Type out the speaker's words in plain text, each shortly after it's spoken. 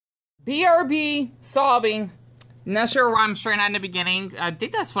BRB sobbing. Not sure why I'm sharing that in the beginning. I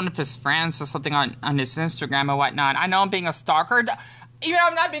think that's one of his friends or something on his Instagram and whatnot. I know I'm being a stalker. Even though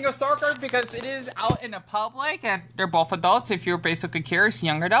I'm not being a stalker because it is out in the public and they're both adults if you're basically curious,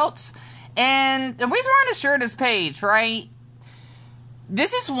 young adults. And the reason I want to share this page, right?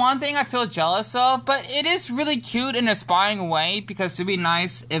 This is one thing I feel jealous of, but it is really cute in a inspiring way because it'd be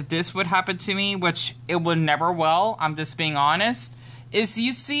nice if this would happen to me, which it would never will. I'm just being honest. Is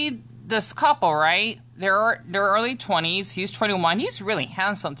you see this couple, right? They're early 20s. He's 21. He's really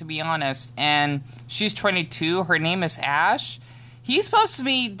handsome, to be honest. And she's 22. Her name is Ash. He's supposed to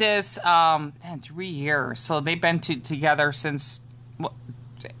be this, 3 years. So they've been together since, well,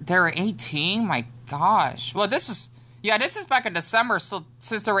 they're 18? My gosh. Well, this is back in December, so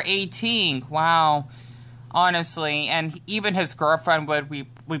since they were 18. Wow. Honestly. And even his girlfriend would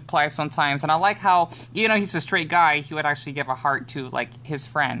reply sometimes. And I like how, he's a straight guy, he would actually give a heart to, like, his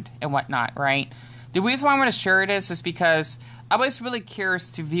friend and whatnot, right? The reason why I want to share this is because I was really curious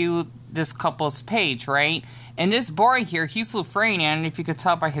to view this couple's page, right? And this boy here, he's Ukrainian, if you could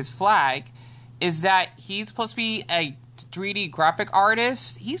tell by his flag, is that he's supposed to be a 3D graphic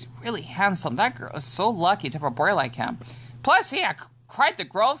artist. He's really handsome. That girl is so lucky to have a boy like him. Plus, yeah, quite the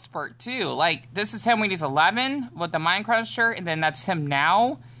growth spurt, too. Like, this is him when he's 11 with the Minecraft shirt, and then that's him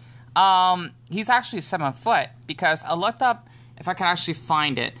now. He's actually 7 foot because I looked up, if I can actually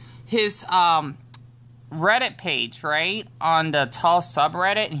find it, his, Reddit page, right, on the tall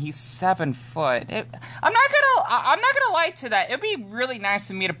subreddit, and he's 7 foot. I'm not gonna lie to that. It'd be really nice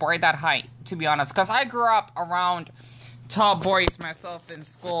for me to boy that height, to be honest, because I grew up around tall boys myself in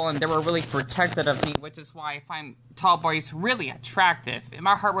school, and they were really protective of me, which is why I find tall boys really attractive.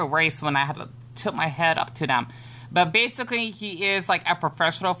 My heart would race when I had to tilt my head up to them. But basically, he is like a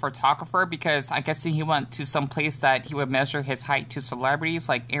professional photographer because I guess he went to some place that he would measure his height to celebrities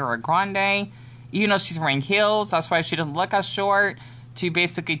like Ariana Grande. She's wearing heels, that's why she doesn't look as short, to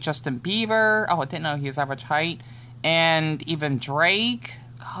basically Justin Bieber. Oh, I didn't know he was average height. And even Drake.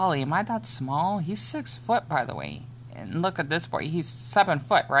 Golly, am I that small? He's 6 foot, by the way. And look at this boy, he's 7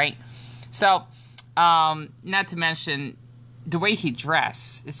 foot, right? So, not to mention the way he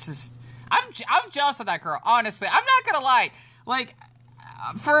dressed. It's just, I'm jealous of that girl, honestly. I'm not gonna lie. Like,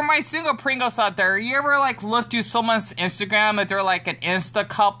 for my single Pringles out there, you ever, like, look through someone's Instagram if they're, like, an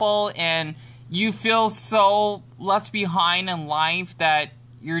InstaCouple and you feel so left behind in life that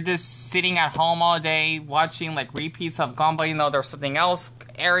you're just sitting at home all day watching, like, repeats of Gumball, there's something else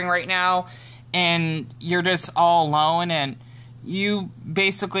airing right now, and you're just all alone, and you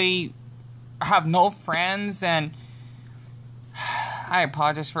basically have no friends, and I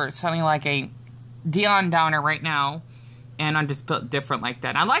apologize for sounding like a Deon downer right now, and I'm just built different like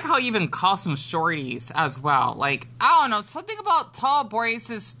that. I like how he even calls them shorties as well. Like, I don't know, something about tall boys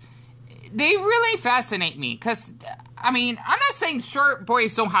is, they really fascinate me, because, I mean, I'm not saying short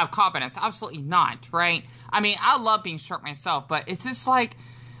boys don't have confidence, absolutely not, right? I mean, I love being short myself, but it's just like,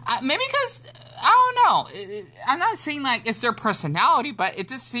 maybe because, I don't know, I'm not saying like it's their personality, but it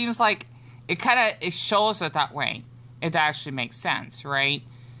just seems like it shows it that way, if that actually makes sense, right?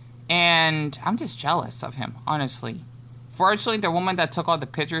 And I'm just jealous of him, honestly. Fortunately, the woman that took all the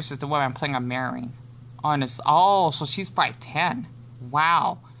pictures is the woman I'm planning on marrying, honestly. Oh, so she's 5'10",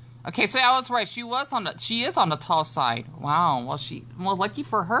 wow. Okay, so I was right. She is on the tall side. Wow. Well, lucky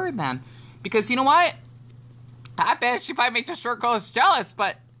for her then, because you know what? I bet she probably makes the short girls jealous.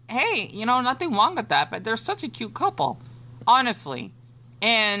 But hey, nothing wrong with that. But they're such a cute couple, honestly.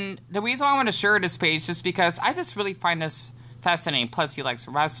 And the reason why I want to share this page is because I just really find this fascinating. Plus, he likes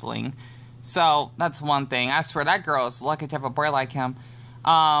wrestling, so that's one thing. I swear that girl is lucky to have a boy like him.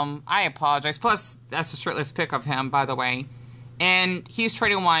 I apologize. Plus, that's a shirtless pic of him, by the way. And he's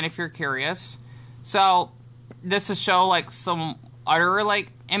 21, if you're curious. So, this is show, like, some other,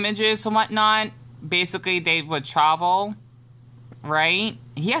 like, images and whatnot. Basically, they would travel, right?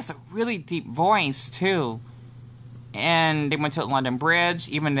 He has a really deep voice, too. And they went to London Bridge,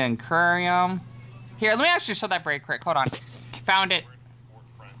 even the aquarium. Here, let me actually show that very quick. Hold on. Found it. We're in Fort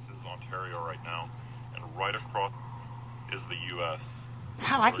Francis, Ontario right now. And right across is the U.S.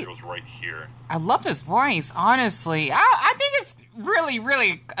 I like it. Goes right here. I love his voice, honestly. I think it's really,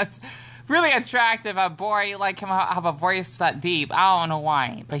 really, really attractive. A boy like him have a voice that deep. I don't know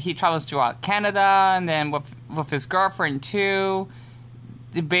why, but he travels throughout Canada, and then with his girlfriend too.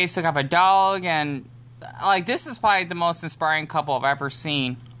 They basically have a dog, and like this is probably the most inspiring couple I've ever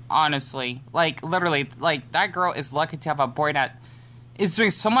seen. Honestly, like literally, like that girl is lucky to have a boy that is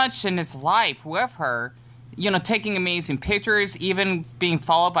doing so much in his life with her. Taking amazing pictures, even being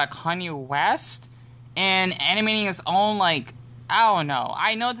followed by Kanye West, and animating his own, like, I don't know.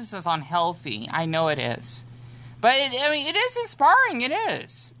 I know this is unhealthy. I know it is. But, I mean, it is inspiring. It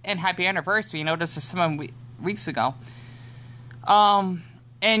is. And happy anniversary. You know, this is 7 weeks ago. And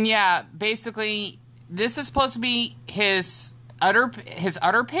yeah, basically, this is supposed to be his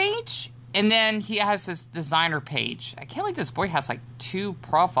other page. And then he has his designer page. I can't believe this boy has, like, 2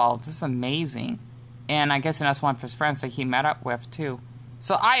 profiles. This is amazing. And I guess that's one of his friends that he met up with, too.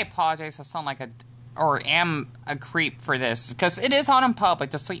 So I apologize. I sound like am a creep for this. Because it is out in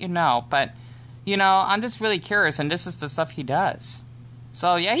public, just so you know. But, you know, I'm just really curious. And this is the stuff he does.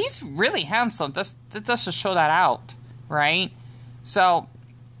 So, yeah, he's really handsome. That does just show that out, right? So,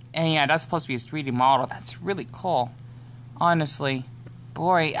 and yeah, that's supposed to be his 3D model. That's really cool. Honestly.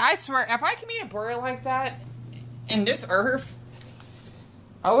 Boy, I swear, if I could meet a boy like that in this earth,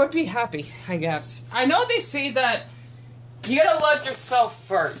 I would be happy, I guess. I know they say that you gotta love yourself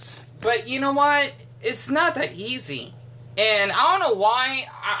first, but you know what? It's not that easy. And I don't know why.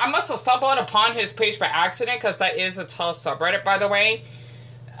 I must have stumbled upon his page by accident, because that is a tough subreddit, by the way.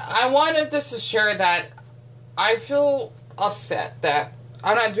 I wanted just to share that I feel upset that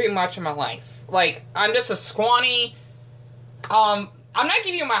I'm not doing much in my life. Like, I'm just a scrawny, I'm not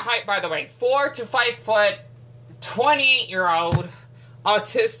giving you my height, by the way. 4 to 5 foot, 28-year-old,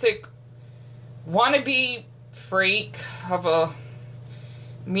 autistic, wannabe freak of a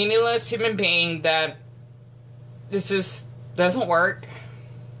meaningless human being that doesn't work,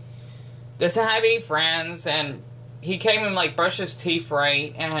 doesn't have any friends, and he can't even, like, brush his teeth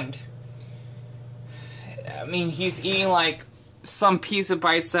right, and, I mean, he's eating, like, some piece of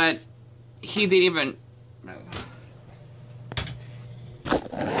bites that he didn't even...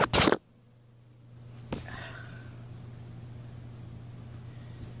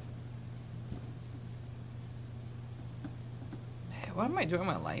 What am I doing in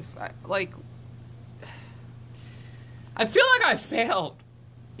my life? I feel like I failed.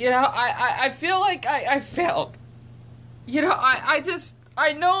 You know, I feel like I failed. You know, I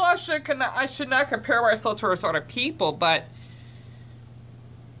know I should not compare myself to sort of people, but,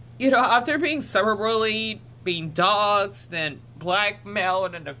 you know, after being cyberbullied, being doxxed, and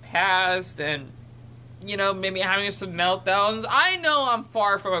blackmailed in the past, and, you know, maybe having some meltdowns, I know I'm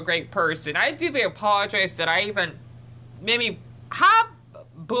far from a great person. I deeply apologize that I even maybe have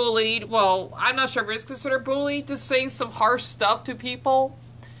bullied, well, I'm not sure if it's considered bullied, just saying some harsh stuff to people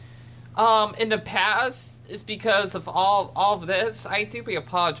in the past is because of all of this. I deeply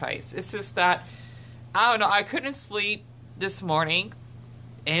apologize. It's just that, I don't know, I couldn't sleep this morning,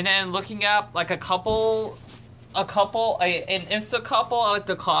 and then looking up, like, an InstaCouple, I like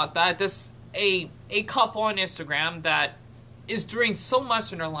to call it that, just a couple on Instagram that is doing so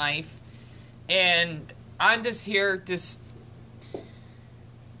much in their life, and I'm just here, just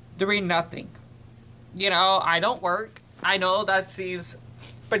doing nothing. You know, I don't work. I know that seems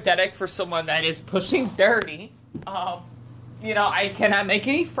pathetic for someone that is pushing 30. You know, I cannot make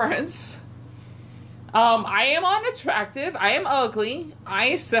any friends. I am unattractive. I am ugly. I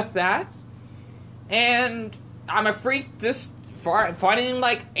accept that. And I'm a freak just for finding,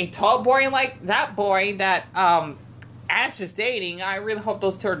 like, a tall boy like that boy that, Ash is dating. I really hope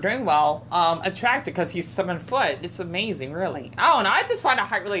those two are doing well. Attractive because he's 7 foot. It's amazing, really. I don't know. I just find that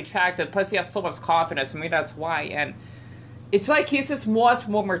height really attractive. Plus, he has so much confidence. Maybe that's why. And it's like he's just much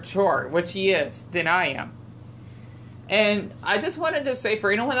more mature, which he is, than I am. And I just wanted to say,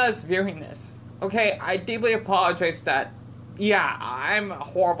 for anyone that's viewing this, okay, I deeply apologize that, yeah, I'm a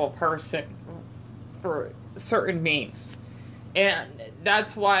horrible person for certain means. And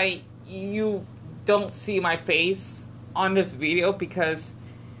that's why you don't see my face on this video, because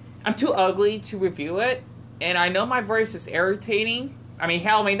I'm too ugly to review it, and I know my voice is irritating. I mean,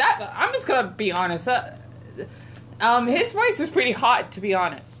 hell, I'm just gonna be honest. His voice is pretty hot, to be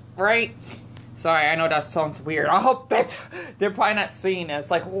honest, right? Sorry, I know that sounds weird. I hope that they're probably not seeing this.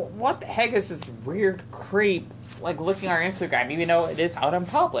 Like, what the heck is this weird creep, like, looking at our Instagram, even though it is out in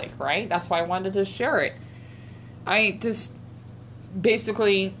public, right? That's why I wanted to share it. I just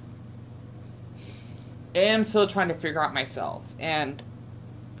basically am still trying to figure out myself, and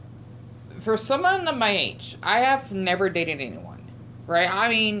for someone of my age, I have never dated anyone, right? I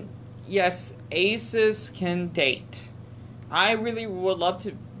mean, yes, aces can date. I really would love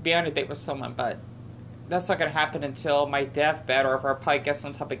to be on a date with someone, but that's not gonna happen until my deathbed, or if I probably get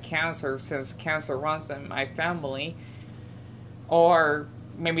some type of cancer, since cancer runs in my family, or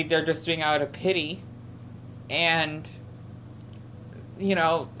maybe they're just doing it out of pity, and, you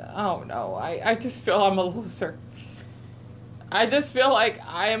know, oh no, I just feel I'm a loser. I just feel like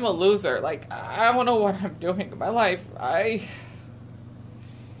I am a loser. Like, I don't know what I'm doing in my life.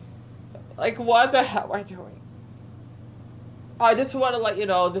 Like, what the hell am I doing? I just want to let you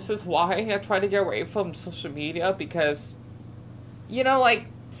know, this is why I try to get away from social media, because, you know, like,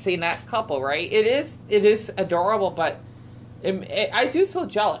 seeing that couple, right? It is adorable, but I do feel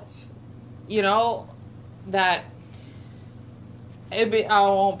jealous, you know, that I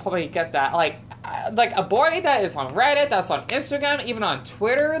won't probably get that, like a boy that is on Reddit, that's on Instagram, even on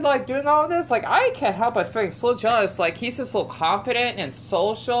Twitter, like, doing all this, like, I can't help but feeling so jealous. Like, he's just so confident and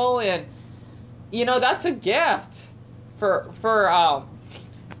social, and, you know, that's a gift for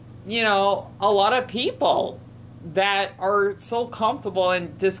you know, a lot of people that are so comfortable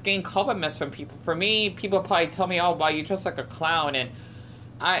and just getting compliments from people. For me, people probably tell me, oh, wow, you dress like a clown, and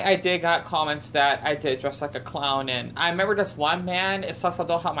I did got comments that I did dress like a clown, and I remember this one man, it sucks I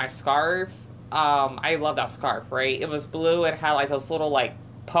don't have my scarf. I love that scarf, right? It was blue, it had like those little like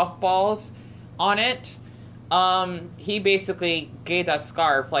puff balls on it. He basically gave that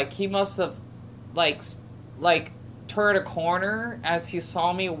scarf, like he must have like turned a corner as he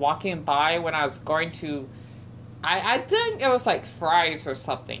saw me walking by when I was going to, I think it was like Fry's or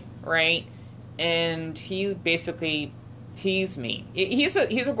something, right? And he basically teased me. He's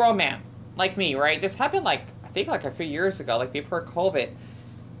a grown man like me, right? This happened like, I think like a few years ago, like before COVID.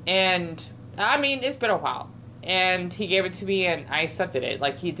 And I mean, it's been a while. And he gave it to me and I accepted it.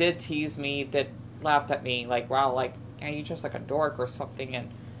 Like, he did tease me, that laughed at me, like, wow, like, yeah, you just like a dork or something. And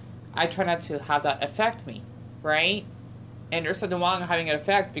I try not to have that affect me, right? And there's something wrong having an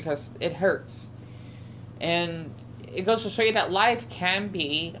effect because it hurts. And it goes to show you that life can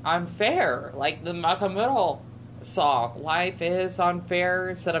be unfair. Like the Malcolm Middle song, life is unfair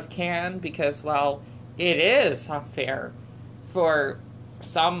instead of can, because, well, it is unfair for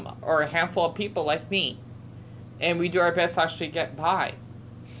some or a handful of people like me. And we do our best to actually get by.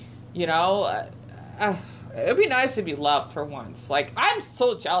 You know, it would be nice to be loved for once. Like, I'm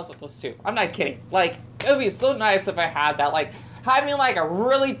so jealous of those two. I'm not kidding. Like, it would be so nice if I had that. Like, having, like, a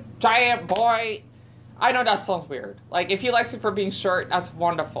really giant boy. I know that sounds weird. Like, if he likes it for being short, that's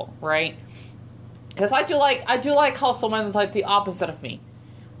wonderful, right? Because I do like how someone's, like, the opposite of me.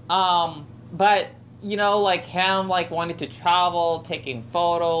 But, you know, like, him, like, wanting to travel, taking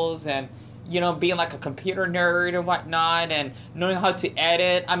photos, and, you know, being, like, a computer nerd and whatnot, and knowing how to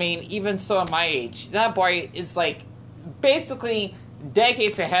edit. I mean, even so at my age, that boy is, like, basically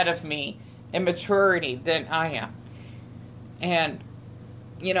decades ahead of me in maturity than I am. And,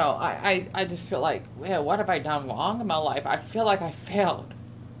 you know, I just feel like, well, what have I done wrong in my life? I feel like I failed.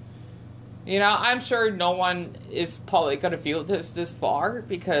 You know, I'm sure no one is probably going to view this far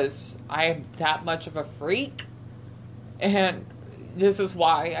because I am that much of a freak. And this is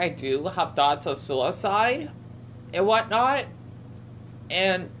why I do have thoughts of suicide and whatnot.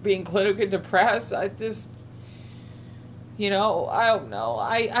 And being clinically depressed, I just, you know, I don't know.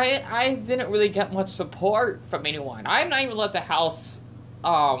 I didn't really get much support from anyone. I'm not even left the house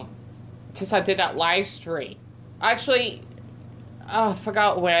since I did that live stream. Actually, I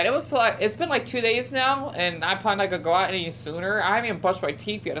forgot when. It was like, it's been like 2 days now, and I'm probably not gonna go out any sooner. I haven't even brushed my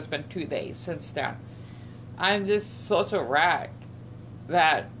teeth yet. It's been 2 days since then. I'm just such a wreck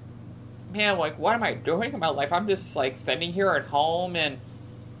that, man, like, what am I doing in my life? I'm just like standing here at home and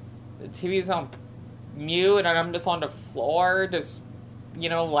the TV's on mute and I'm just on the floor, just, you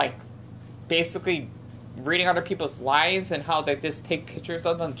know, like, basically reading other people's lives and how they just take pictures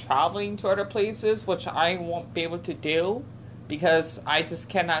of them traveling to other places, which I won't be able to do because I just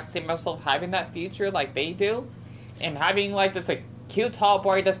cannot see myself having that future like they do. And having, like, this, like, cute tall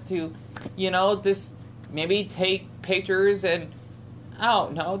boy just to, you know, just maybe take pictures and, I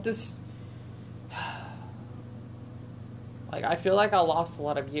don't know, just, like, I feel like I lost a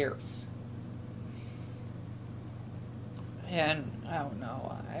lot of years. And, I don't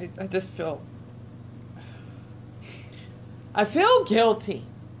know, I just feel, I feel guilty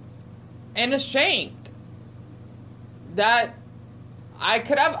and ashamed that I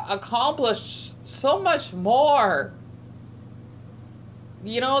could have accomplished so much more.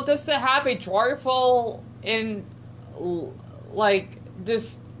 You know, just to have a joyful and, like,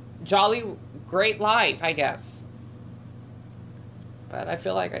 just jolly, great life, I guess. But I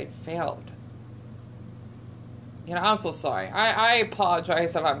feel like I failed. You know, I'm so sorry. I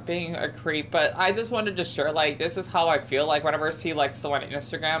apologize if I'm being a creep, but I just wanted to share, like, this is how I feel, like, whenever I see, like, someone on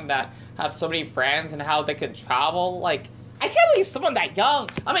Instagram that have so many friends and how they can travel. Like, I can't believe someone that young.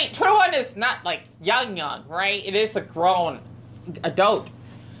 I mean, 21 is not, like, young, right? It is a grown adult.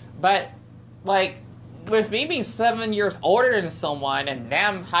 But, like, with me being 7 years older than someone and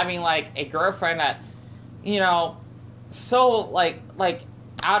them having, like, a girlfriend that, you know, so, like,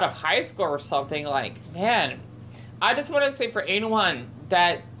 out of high school or something, like, man, I just want to say for anyone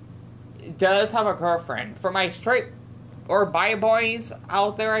that does have a girlfriend, for my straight or bi boys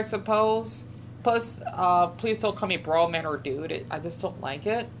out there, I suppose. Plus, please don't call me bro, man, or dude. I just don't like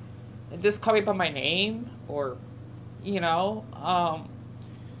it. Just call me by my name, or, you know,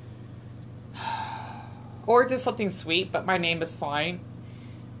 or just something sweet, but my name is fine.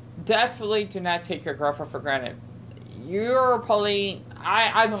 Definitely do not take your girlfriend for granted. You're probably,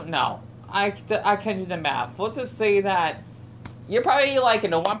 I don't know. I can't do the math. Let's just say that you're probably like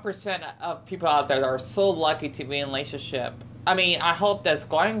in the 1% of people out there that are so lucky to be in a relationship. I mean, I hope that's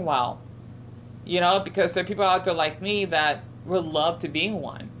going well. You know, because there are people out there like me that would love to be in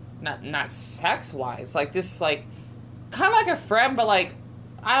one. Not sex-wise. Like, this, like, kind of like a friend, but like,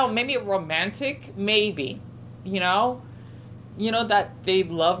 I don't know, maybe romantic? Maybe. You know? You know, that they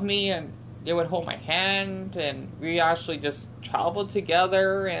love me and they would hold my hand and we actually just traveled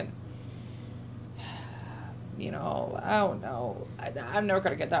together and, you know, I don't know. I'm never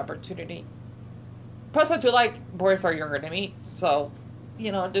going to get that opportunity. Plus, I do like boys who are younger than me, so,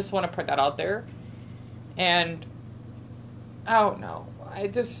 you know, just want to put that out there. And, I don't know.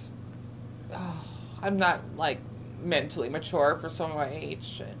 I'm not, like, mentally mature for someone my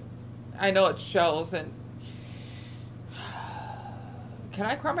age. And I know it shows, and can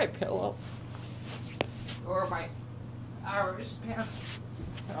I cry my pillow? Or my Irish pants?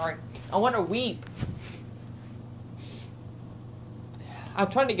 Sorry. I want to weep. I'm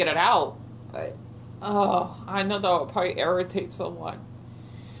trying to get it out. But, I know that will probably irritate someone.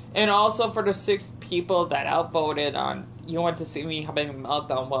 And also for the 6 people that outvoted on, you want to see me having a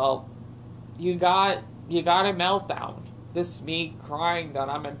meltdown, well, you got a meltdown. This is me crying that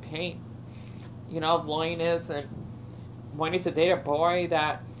I'm in pain. You know, of loneliness and wanting to date a boy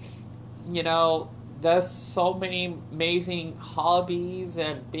that, you know, does so many amazing hobbies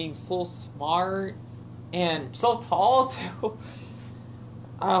and being so smart and so tall too.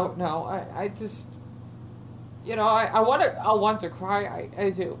 I don't know. I just, you know, I want to cry. I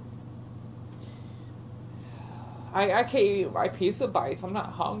do. I can't eat my pizza bites. I'm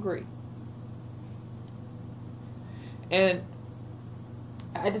not hungry. And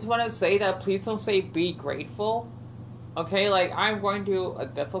I just want to say that please don't say be grateful. Okay, like, I'm going through a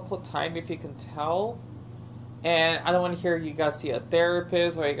difficult time, if you can tell. And I don't want to hear you guys see a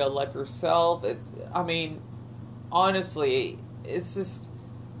therapist or you gotta love yourself. I mean, honestly, it's just,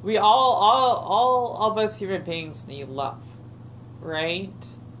 we all of us human beings need love, right?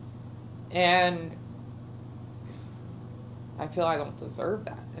 And I feel I don't deserve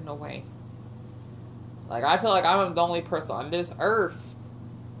that in a way. Like, I feel like I'm the only person on this earth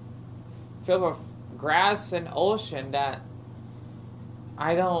filled with grass and ocean that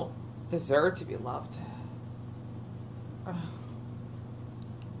I don't deserve to be loved.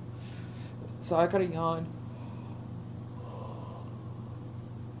 So I gotta yawn.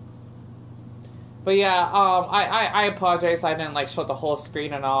 But yeah, I apologize. I didn't like show the whole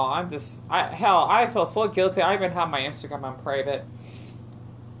screen and all. I feel so guilty. I even have my Instagram on private.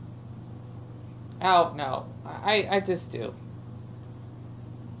 Oh no, I just do.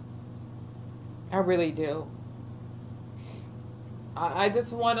 I really do. I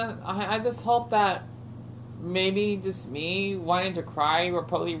just hope that maybe just me wanting to cry will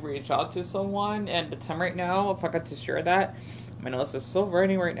probably reach out to someone. And the time right now, if I got to share that, my nose is so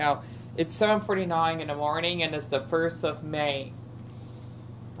burning right now. It's 7:49 in the morning and it's the 1st of May.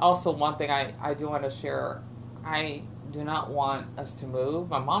 Also, one thing I do want to share, I do not want us to move.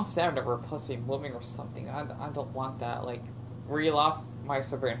 My mom said that we're supposed to be moving or something. I don't want that. Like, we lost my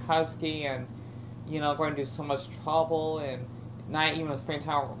Siberian Husky and, you know, going through so much trouble and not even spending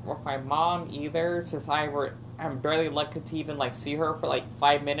time with my mom either, since I'm barely lucky to even like see her for like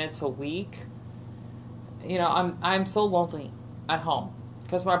 5 minutes a week. You know, I'm so lonely at home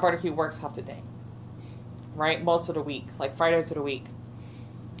because my brother, he works half the day, right? Most of the week, like Fridays of the week.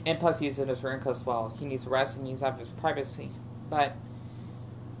 And plus he's in his room because, well, he needs rest and he needs to have his privacy. But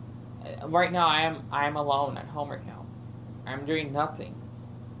right now I am alone at home right now. I'm doing nothing.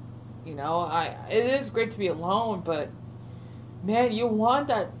 You know, it is great to be alone, but man, you want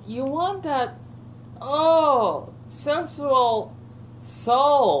that, sensual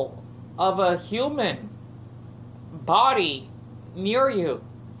soul of a human body near you.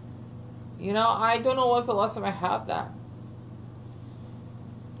 You know, I don't know when's the last time I had that.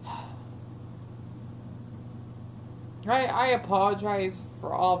 I apologize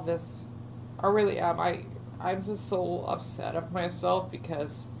for all of this. I really am. I'm just so upset of myself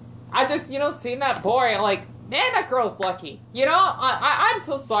because I just, you know, seeing that boy, like, man, that girl's lucky. You know, I'm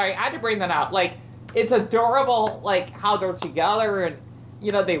so sorry. I had to bring that out. Like, it's adorable, like, how they're together and,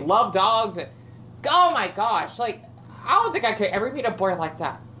 you know, they love dogs. And, oh, my gosh. Like, I don't think I could ever meet a boy like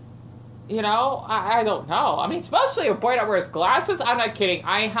that. You know, I don't know. I mean, especially a boy that wears glasses. I'm not kidding.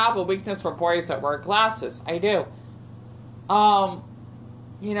 I have a weakness for boys that wear glasses. I do.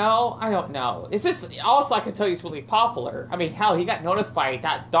 You know, I don't know. Is this also? I can tell you he's really popular. I mean, hell, he got noticed by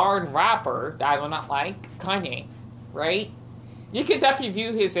that darn rapper that I do not like, Kanye, right? You can definitely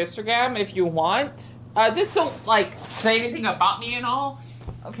view his Instagram if you want. Just don't like say anything about me and all,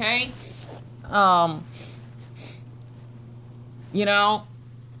 okay? You know,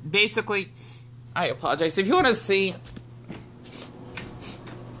 basically, I apologize. If you want to see,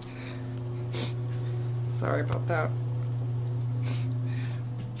 sorry about that.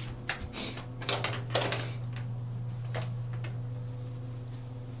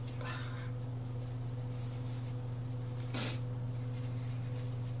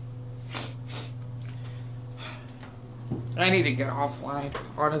 I need to get offline,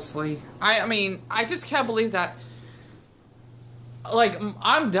 honestly. I mean, I just can't believe that. Like,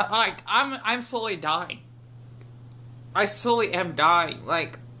 I'm slowly dying. I slowly am dying.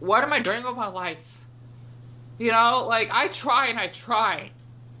 Like, what am I doing with my life? You know, like, I try and I try.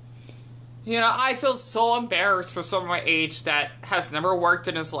 You know, I feel so embarrassed for someone my age that has never worked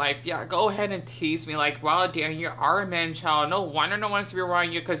in his life. Yeah, go ahead and tease me like, wow, Deon, you are a man-child. No wonder no one wants to be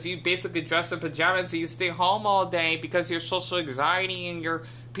around you because you basically dress in pajamas and you stay home all day because your social anxiety and your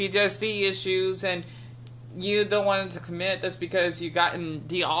PTSD issues, and you don't want to commit this because you got in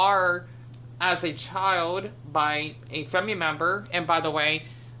DR as a child by a family member. And by the way,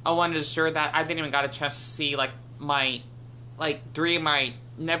 I wanted to ensure that I didn't even got a chance to see like my, like 3 of my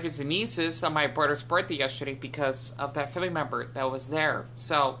nephews and nieces on my brother's birthday yesterday because of that family member that was there.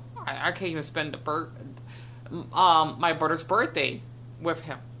 So I can't even spend my brother's birthday with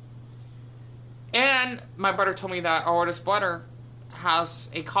him. And my brother told me that our oldest brother has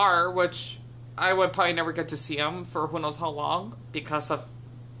a car, which I would probably never get to see him for who knows how long because of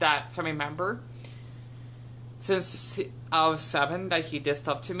that family member. Since I was 7, that he did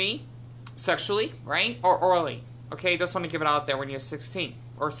stuff to me sexually, right? Or orally. Okay, just want to give it out there when he was 16.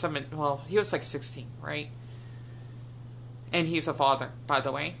 Or 7, well, he was like 16, right? And he's a father, by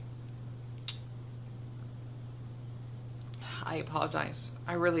the way. I apologize.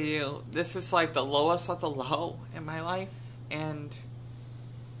 I really do. This is like the lowest of the low in my life. And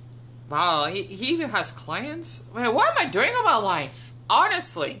wow, he even has clients? Man, what am I doing with my life?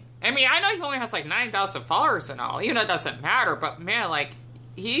 Honestly. I mean, I know he only has like 9,000 followers and all. You know, it doesn't matter. But man, like,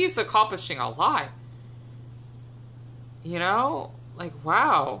 he's accomplishing a lot. You know? Like,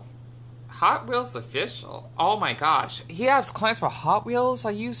 wow. Hot Wheels official. Oh my gosh. He has clients for Hot Wheels.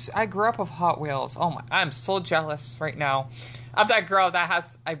 I grew up with Hot Wheels. Oh my, I'm so jealous right now of that girl that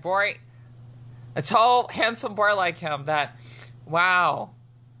has a boy, a tall, handsome boy like him that, wow.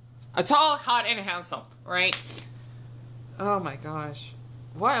 A tall, hot, and handsome, right? Oh my gosh.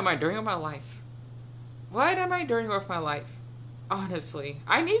 What am I doing with my life? What am I doing with my life? Honestly,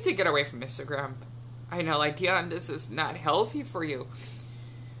 I need to get away from Instagram. I know, like, Deon, this is not healthy for you.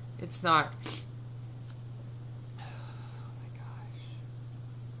 It's not. Oh my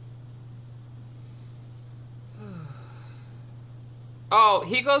gosh. Oh,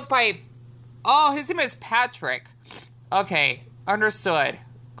 he goes by. Oh, his name is Patrick. Okay, understood.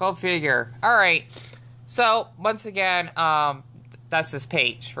 Go figure. Alright. So, once again, that's his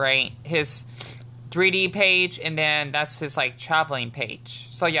page, right? His 3D page, and then that's his, like, traveling page.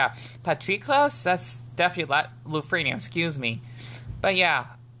 So, yeah, PRINGLES, that's definitely Lithuanian, excuse me. But, yeah,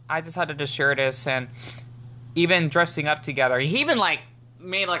 I decided to share this, and even dressing up together. He even, like,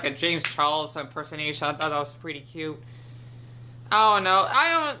 made, like, a James Charles impersonation. I thought that was pretty cute. I don't know.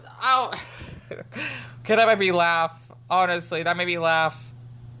 I don't... Okay, that made me laugh. Honestly, that made me laugh.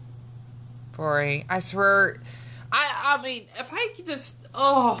 I swear... I mean, if I could just...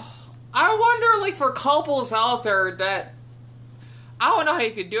 Oh... I wonder, like, for couples out there that, I don't know how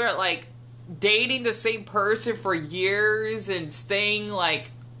you could do it, like, dating the same person for years and staying,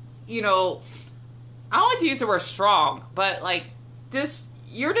 like, you know, I don't like to use the word strong, but, like, this,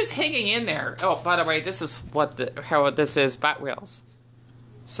 you're just hanging in there. Oh, by the way, this is how this is, Batwheels.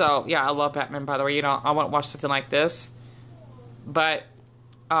 So, yeah, I love Batman, by the way. You know, I want to watch something like this. But,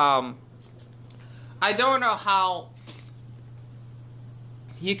 I don't know how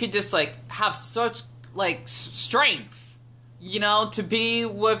you could just, like, have such, like, strength, you know, to be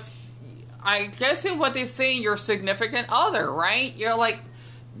with, I guess in what they say, your significant other, right? You're, like,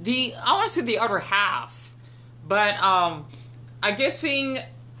 I want to say the other half, but, I guessing,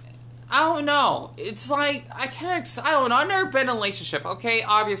 I don't know, it's like, I don't know, I've never been in a relationship, okay?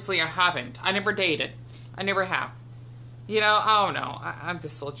 Obviously, I haven't. I never dated. I never have. You know, I don't know, I'm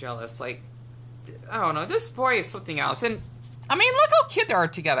just so jealous, like, I don't know, this boy is something else, and I mean, look how cute they are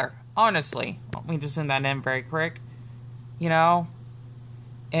together. Honestly. Let me just send that in very quick. You know?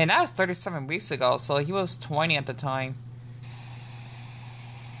 And that was 37 weeks ago, so he was 20 at the time.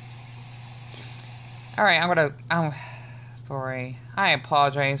 Alright, sorry. I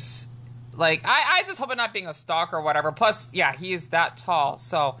apologize. Like, I just hope I'm not being a stalker or whatever. Plus, yeah, he is that tall,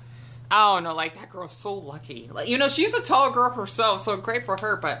 so... I don't know, like, that girl's so lucky. Like, you know, she's a tall girl herself, so great for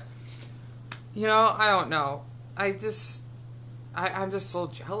her, but... You know, I don't know. I'm just so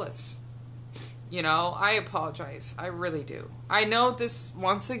jealous. You know, I apologize. I really do. I know this,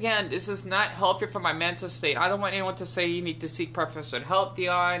 once again, this is not healthy for my mental state. I don't want anyone to say you need to seek professional help,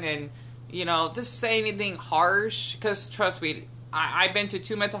 Deon, and, you know, just say anything harsh. Because, trust me, I've been to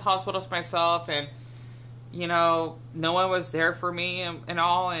 2 mental hospitals myself, and, you know, no one was there for me and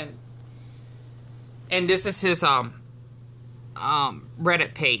all, and this is his, Reddit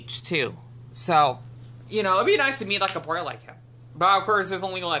page, too. So, you know, it'd be nice to meet, like, a boy like him. But, of course, there's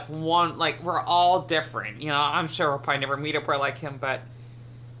only, like, one, like, we're all different. You know, I'm sure we'll probably never meet a boy like him, but,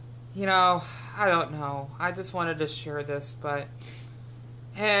 you know, I don't know. I just wanted to share this, but,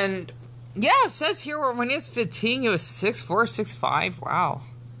 and, yeah, it says here when he was 15, he was 6'4", 6'5". Wow.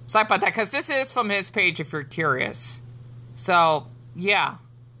 Sorry about that, because this is from his page, if you're curious. So, yeah,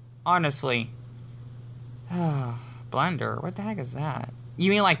 honestly. Blender, what the heck is that? You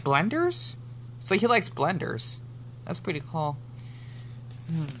mean, like, blenders? So he likes blenders. That's pretty cool.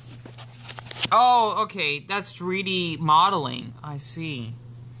 Oh, okay. That's 3D modeling. I see.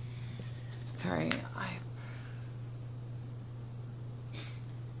 Alright.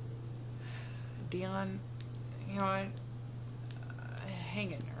 Deon, you know what?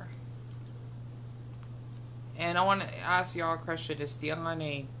 Hang in there. And I want to ask y'all a question. Is Deon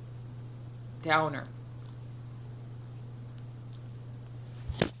a downer?